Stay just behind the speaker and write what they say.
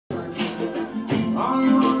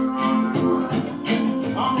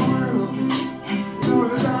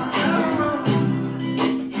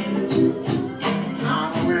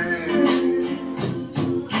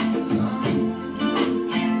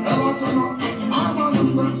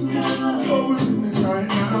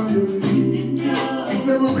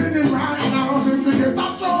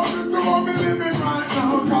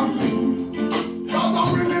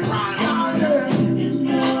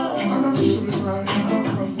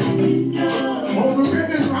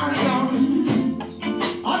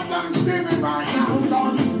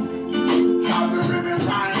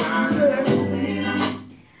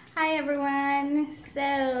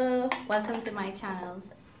channel.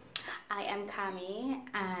 I am Kamy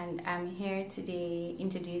and I'm here today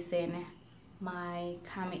introducing my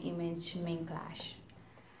kamyimage mink lash.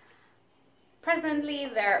 Presently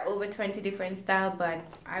there are over 20 different styles,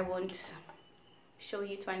 but I won't show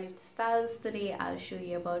you 20 styles today. I'll show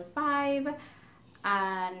you about 5.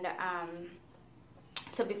 And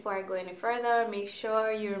so before I go any further, make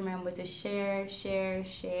sure you remember to share,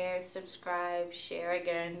 subscribe, share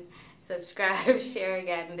again, subscribe, share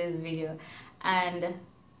again this video, and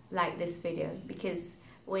like this video because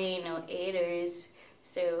we ain't no haters.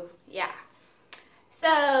 So yeah,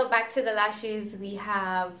 so back to the lashes. We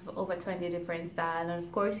have over 20 different styles, and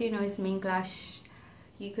of course you know it's mink lash.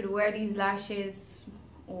 You could wear these lashes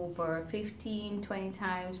over 15-20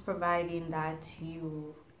 times, providing that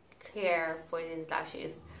you care for these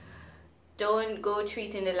lashes. Don't go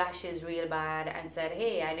treating the lashes real bad and said,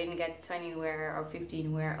 hey, I didn't get 20 wear or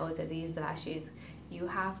 15 wear out of these lashes. You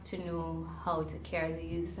have to know how to care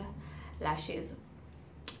these lashes.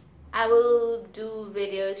 I will do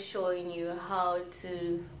videos showing you how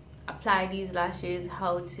to apply these lashes,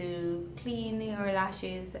 how to clean your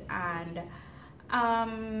lashes, and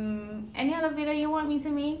any other video you want me to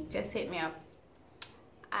make, just hit me up.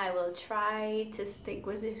 I will try to stick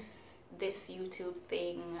with this YouTube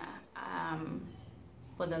thing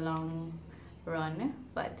for the long run,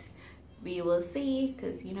 but we will see,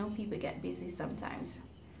 because you know people get busy sometimes.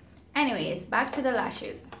 Anyways, back to the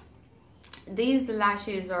lashes. These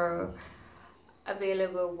lashes are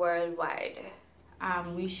available worldwide.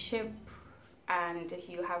 We ship and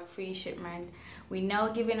you have free shipment. We now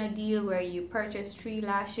giving a deal where you purchase 3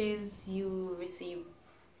 lashes, you receive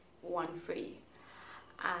 1 free.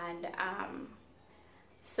 And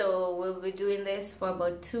so we'll be doing this for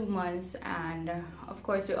about 2 months, and of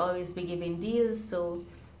course we always be giving deals, so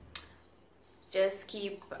just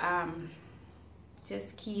keep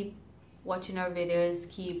watching our videos.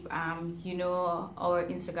 Keep you know, our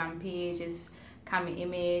Instagram page is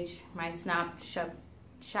kamyimage. My Snapchat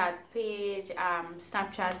page,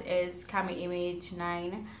 Snapchat is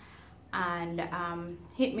kamyimage9, and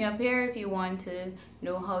hit me up here if you want to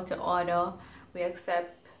know how to order. We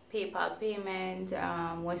accept PayPal payment,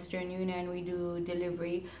 Western Union, we do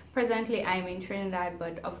delivery. Presently I'm in Trinidad,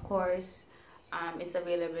 but of course it's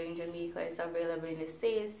available in Jamaica, it's available in the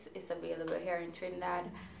States, it's available here in Trinidad.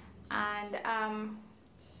 And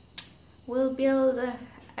we'll build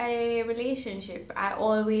a relationship. I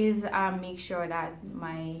always make sure that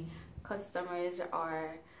my customers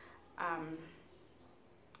are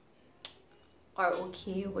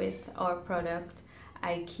okay with our product.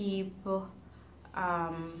 I keep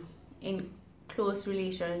in close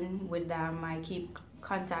relation with them. I keep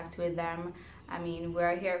contact with them. I mean,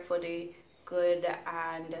 we're here for the good,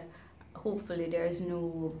 and hopefully there's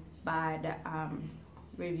no bad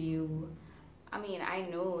review. I mean, I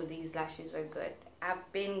know these lashes are good.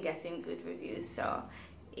 I've been getting good reviews, so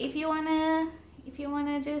if you wanna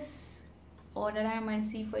just order them and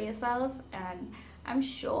see for yourself, and I'm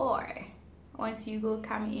sure once you go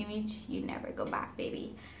kamyimage, you never go back,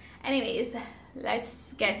 baby. Anyways,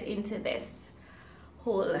 let's get into this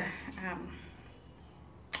whole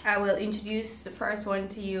I will introduce the first one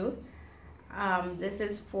to you. This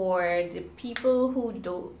is for the people who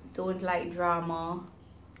don't like drama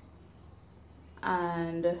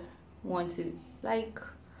and want to like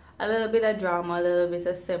a little bit of drama, a little bit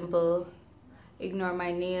of simple. Ignore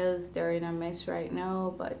my nails, they're in a mess right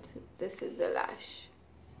now, but this is the lash,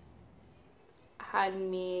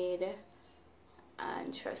 handmade,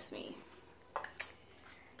 and trust me,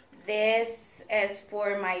 this is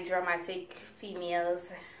for my dramatic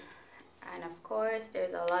females. And of course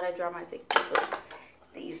there's a lot of dramatic people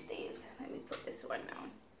these days. Let me put this one down.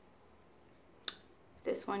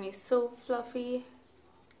 This one is so fluffy.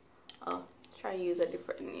 Oh, try to use a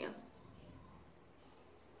different nail.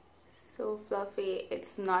 So fluffy.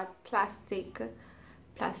 It's not plastic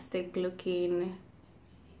looking.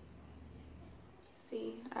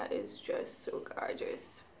 See, that is just so gorgeous.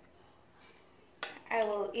 I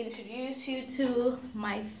will introduce you to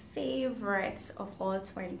my favorite of all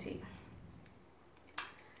 20.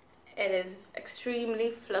 It is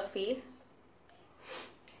extremely fluffy.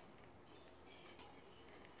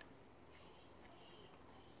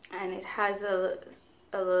 And it has a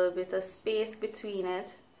little bit of space between it.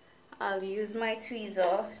 I'll use my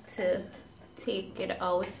tweezer to take it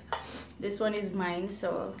out. This one is mine,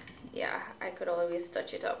 so yeah, I could always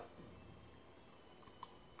touch it up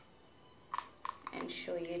and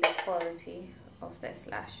show you the quality of this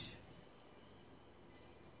lash.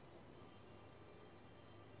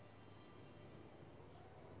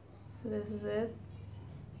 So this is it.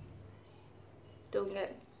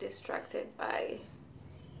 distracted by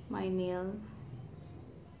my nail.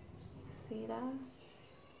 See that?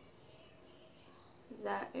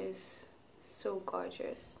 That is so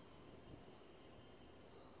gorgeous.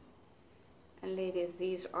 And ladies,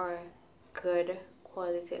 these are good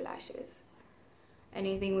quality lashes.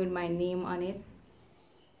 Anything with my name on it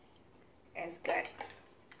is good.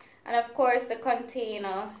 And of course the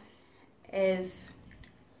container is,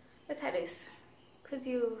 look at this. Could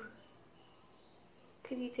you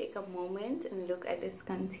take a moment and look at this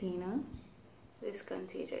container? This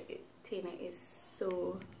container is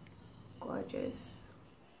so gorgeous,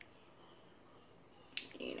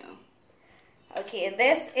 you know. Okay,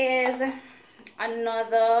 this is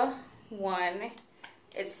another one.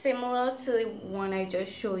 It's similar to the one I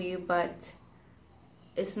just showed you, but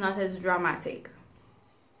it's not as dramatic.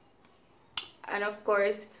 And of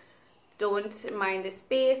course, don't mind the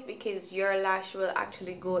space, because your lash will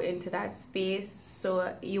actually go into that space,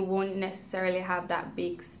 so you won't necessarily have that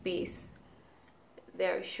big space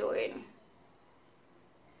they're showing.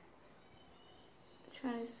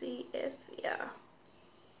 Trying to see if, yeah,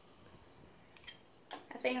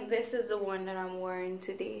 I think this is the one that I'm wearing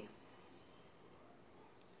today.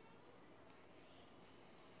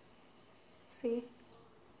 See,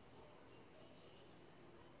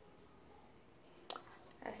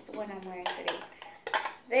 that's the one I'm wearing today.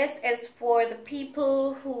 This is for the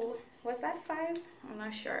people who, was that 5? I'm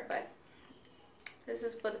not sure, but this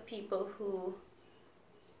is for the people who,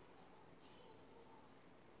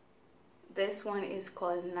 this one is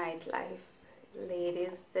called Nightlife.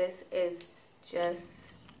 Ladies, this is just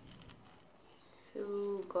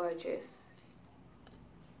too gorgeous.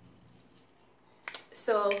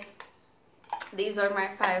 So these are my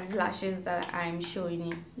 5 lashes that I'm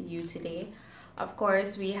showing you today. Of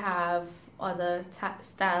course, we have other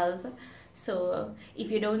styles, so if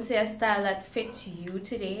you don't see a style that fits you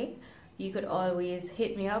today, you could always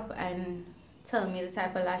hit me up and tell me the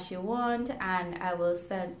type of lash you want, and I will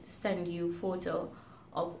send you photo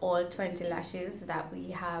of all 20 lashes that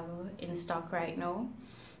we have in stock right now.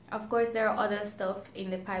 Of course, there are other stuff in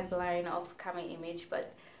the pipeline of kamyimage,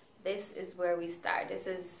 but this is where we start. This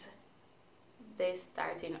is the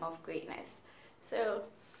starting of greatness. So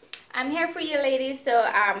I'm here for you, ladies. So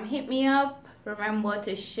hit me up. Remember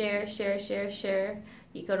to share.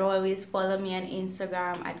 You can always follow me on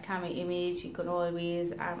Instagram at kamyimage. You can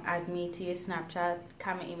always add me to your Snapchat,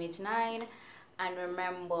 kamyimage9. And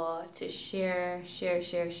remember to share.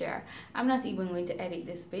 I'm not even going to edit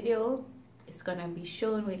this video. It's gonna be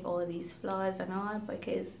shown with all these flaws and all,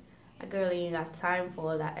 because a girl ain't got time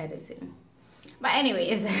for all that editing. But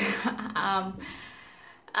anyways,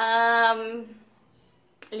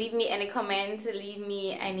 leave me any comments, leave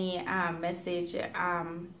me any message.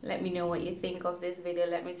 Let me know what you think of this video.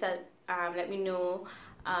 Let me know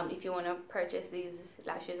if you want to purchase these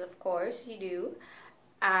lashes. Of course you do.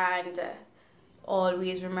 And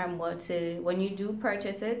always remember to, when you do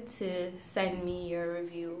purchase it, to send me your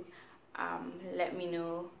review. Let me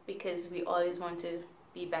know, because we always want to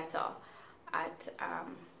be better at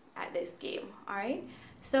this game. All right,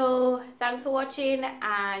 so thanks for watching,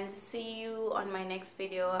 and see you on my next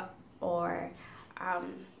video, or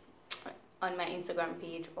on my Instagram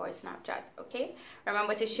page or Snapchat. Okay,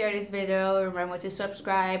 remember to share this video, remember to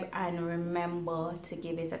subscribe, and remember to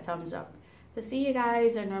give it a thumbs up. So see you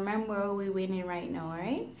guys, and remember, we're winning right now. All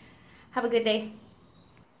right, have a good day.